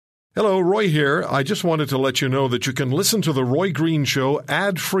Hello, Roy here. I just wanted to let you know that you can listen to The Roy Green Show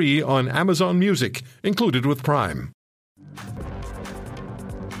ad-free on Amazon Music, included with Prime.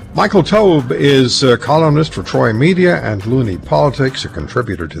 Michael Taube is a columnist for Troy Media and Loonie Politics, a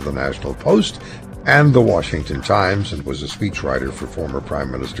contributor to the National Post and the Washington Times, and was a speechwriter for former Prime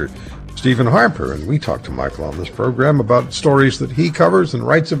Minister Stephen Harper. And we talked to Michael on this program about stories that he covers and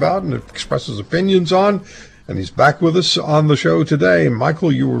writes about and expresses opinions on. And he's back with us on the show today.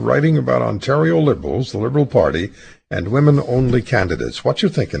 Michael, you were writing about Ontario Liberals, the Liberal Party, and women-only candidates. What's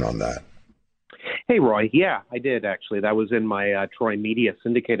your thinking on that? Hey, Roy. Yeah, I did, actually. That was in my Troy Media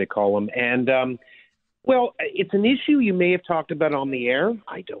syndicated column. And, well, it's an issue you may have talked about on the air.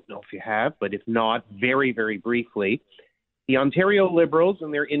 I don't know if you have, but if not, very, very briefly. The Ontario Liberals,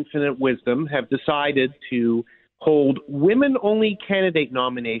 in their infinite wisdom, have decided to hold women-only candidate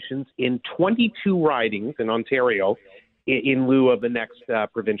nominations in 22 ridings in Ontario in lieu of the next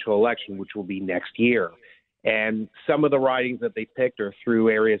provincial election, which will be next year. And some of the ridings that they picked are through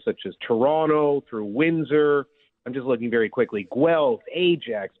areas such as Toronto, through Windsor. I'm just looking very quickly. Guelph,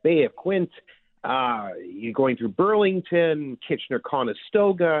 Ajax, Bay of Quinte. You're going through Burlington,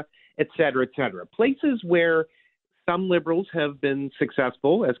 Kitchener-Conestoga, et cetera, et cetera. Places where some Liberals have been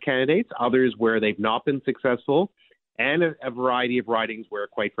successful as candidates, others where they've not been successful, and a variety of ridings where,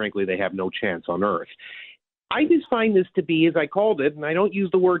 quite frankly, they have no chance on earth. I just find this to be, as I called it, and I don't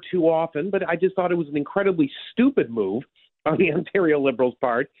use the word too often, but I just thought it was an incredibly stupid move on the Ontario Liberals'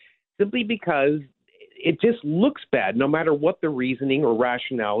 part, simply because it just looks bad, no matter what the reasoning or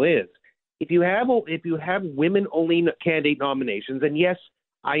rationale is. If you have women-only candidate nominations, and yes,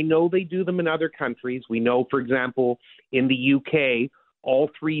 I know they do them in other countries. We know, for example, in the UK, all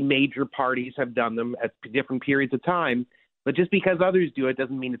three major parties have done them at different periods of time. But just because others do it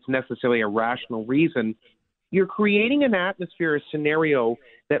doesn't mean it's necessarily a rational reason. You're creating an atmosphere, a scenario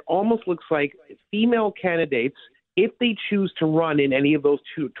that almost looks like female candidates, if they choose to run in any of those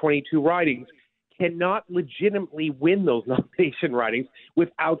 22 ridings, cannot legitimately win those nomination ridings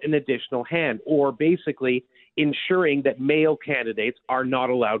without an additional hand, or basically ensuring that male candidates are not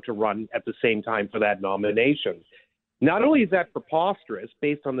allowed to run at the same time for that nomination. Not only is that preposterous,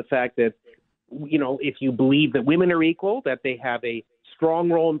 based on the fact that, you know, if you believe that women are equal, that they have a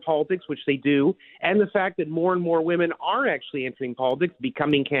strong role in politics, which they do, and the fact that more and more women are actually entering politics,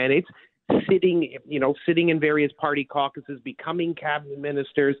 becoming candidates, sitting in various party caucuses, becoming cabinet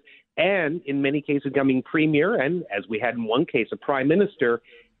ministers, and in many cases becoming premier, and as we had in one case, a prime minister.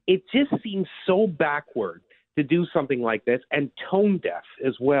 It just seems so backward to do something like this, and tone deaf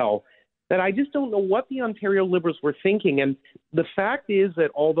as well, that I just don't know what the Ontario Liberals were thinking. And the fact is that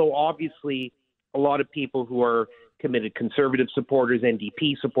although obviously a lot of people who are committed Conservative supporters,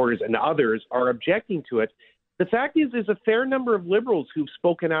 NDP supporters, and others are objecting to it, the fact is there's a fair number of Liberals who've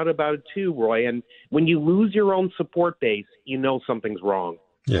spoken out about it too, Roy. And when you lose your own support base, you know something's wrong.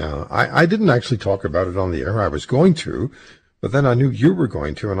 Yeah, I didn't actually talk about it on the air. I was going to, but then I knew you were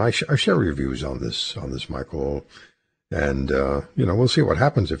going to, and I share your views on this, Michael. And we'll see what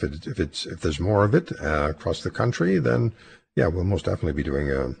happens if there's more of it across the country. Then, yeah, we'll most definitely be doing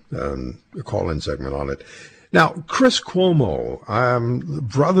a call-in segment on it. Now, Chris Cuomo,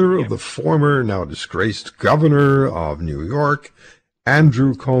 brother of the former, now disgraced governor of New York,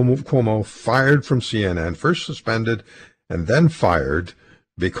 Andrew Cuomo, fired from CNN, first suspended and then fired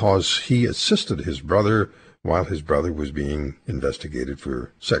because he assisted his brother while his brother was being investigated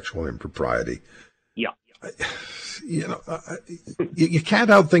for sexual impropriety. Yeah. You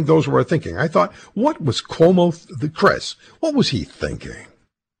can't outthink those who are thinking. I thought, what was Chris, what was he thinking?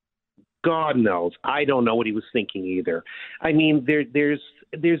 God knows. I don't know what he was thinking either. I mean,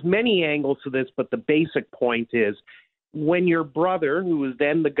 there's many angles to this, but the basic point is when your brother, who was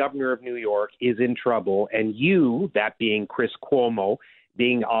then the governor of New York, is in trouble, and you, that being Chris Cuomo,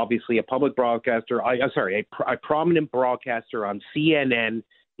 being obviously a public broadcaster, a prominent broadcaster on CNN,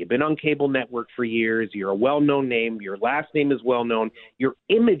 you've been on cable network for years, you're a well-known name, your last name is well-known, your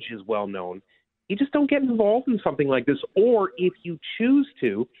image is well-known, you just don't get involved in something like this. Or if you choose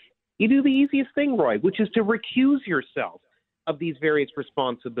to, you do the easiest thing, Roy, which is to recuse yourself of these various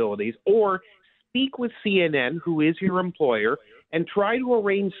responsibilities, or speak with CNN, who is your employer, and try to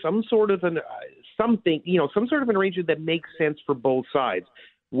arrange some sort of an arrangement that makes sense for both sides.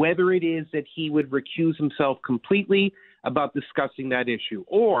 Whether it is that he would recuse himself completely about discussing that issue,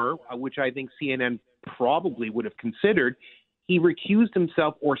 or, which I think CNN probably would have considered, he recused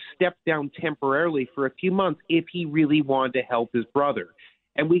himself or stepped down temporarily for a few months if he really wanted to help his brother.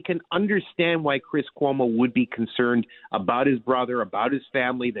 And we can understand why Chris Cuomo would be concerned about his brother, about his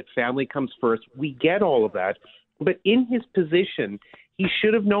family, that family comes first. We get all of that. But in his position, He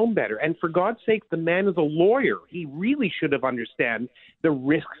should have known better. And for God's sake, the man is a lawyer. He really should have understood the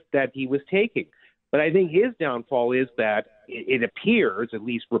risks that he was taking. But I think his downfall is that it appears, at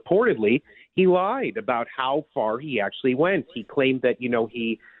least reportedly, he lied about how far he actually went. He claimed that,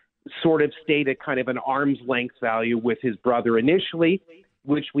 he sort of stayed at kind of an arm's length value with his brother initially,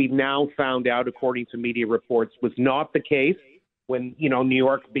 which we've now found out, according to media reports, was not the case. When, New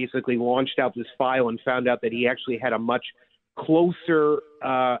York basically launched out this file and found out that he actually had a much closer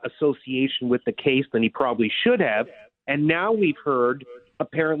association with the case than he probably should have. And now we've heard,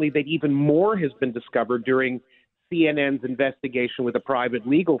 apparently, that even more has been discovered during CNN's investigation with a private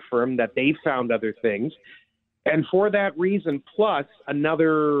legal firm, that they found other things. And for that reason, plus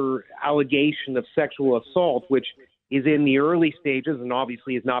another allegation of sexual assault, which is in the early stages and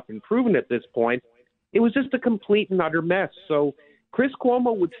obviously has not been proven at this point, it was just a complete and utter mess. So Chris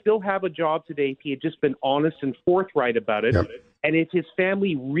Cuomo would still have a job today if he had just been honest and forthright about it. Yep. And if his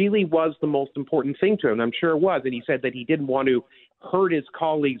family really was the most important thing to him, I'm sure it was, and he said that he didn't want to hurt his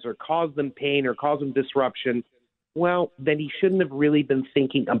colleagues or cause them pain or cause them disruption, well, then he shouldn't have really been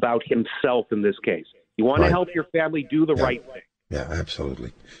thinking about himself in this case. You want to help your family do the right thing. Yeah,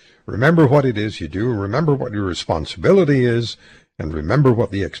 absolutely. Remember what it is you do. Remember what your responsibility is. And remember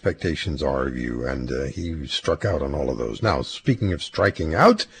what the expectations are of you. And he struck out on all of those. Now, speaking of striking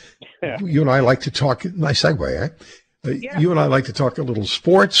out, you and I like to talk. Nice segue, eh? You and I like to talk a little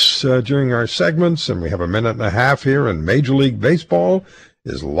sports during our segments. And we have a minute and a half here. And Major League Baseball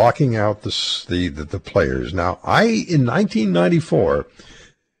is locking out the players. Now, in 1994...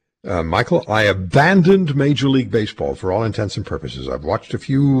 Michael, I abandoned Major League Baseball for all intents and purposes. I've watched a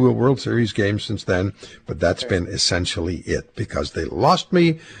few World Series games since then, but that's been essentially it, because they lost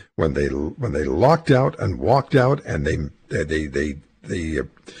me when they locked out and walked out, and they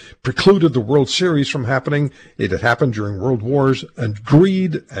precluded the World Series from happening. It had happened during World Wars, and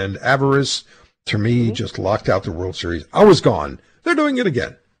greed and avarice, to me, just locked out the World Series. I was gone. They're doing it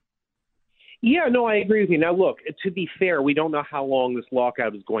again. Yeah, no, I agree with you. Now, look, to be fair, we don't know how long this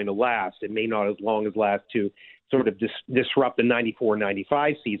lockout is going to last. It may not as long as last to sort of disrupt the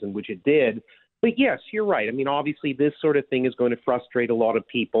 94-95 season, which it did. But yes, you're right. I mean, obviously, this sort of thing is going to frustrate a lot of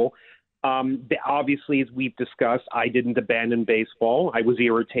people. Obviously, as we've discussed, I didn't abandon baseball. I was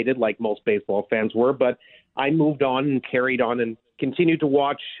irritated like most baseball fans were, but I moved on and carried on and continued to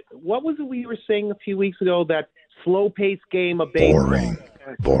watch. What was it we were saying a few weeks ago, that slow-paced game of baseball?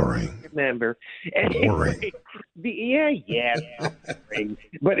 Boring. Remember. Boring. Boring.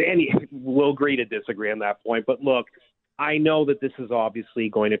 But we'll agree to disagree on that point. But look, I know that this is obviously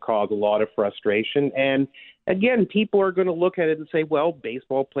going to cause a lot of frustration. And again, people are going to look at it and say, well,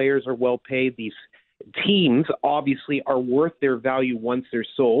 baseball players are well paid. These teams obviously are worth their value once they're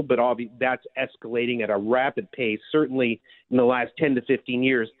sold, but that's escalating at a rapid pace, certainly in the last 10 to 15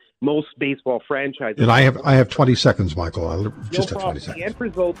 years. Most baseball franchises. And I have 20 seconds, Michael. I'll just have 20 seconds. The end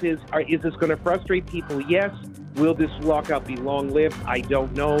result is this going to frustrate people? Yes. Will this lockout be long-lived? I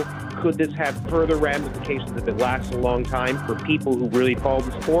don't know. Could this have further ramifications if it lasts a long time for people who really follow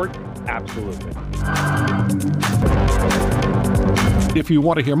the sport? Absolutely. If you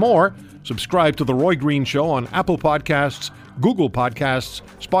want to hear more, subscribe to The Roy Green Show on Apple Podcasts, Google Podcasts,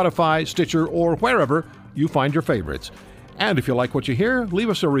 Spotify, Stitcher, or wherever you find your favorites. And if you like what you hear, leave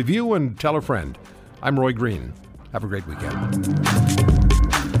us a review and tell a friend. I'm Roy Green. Have a great weekend.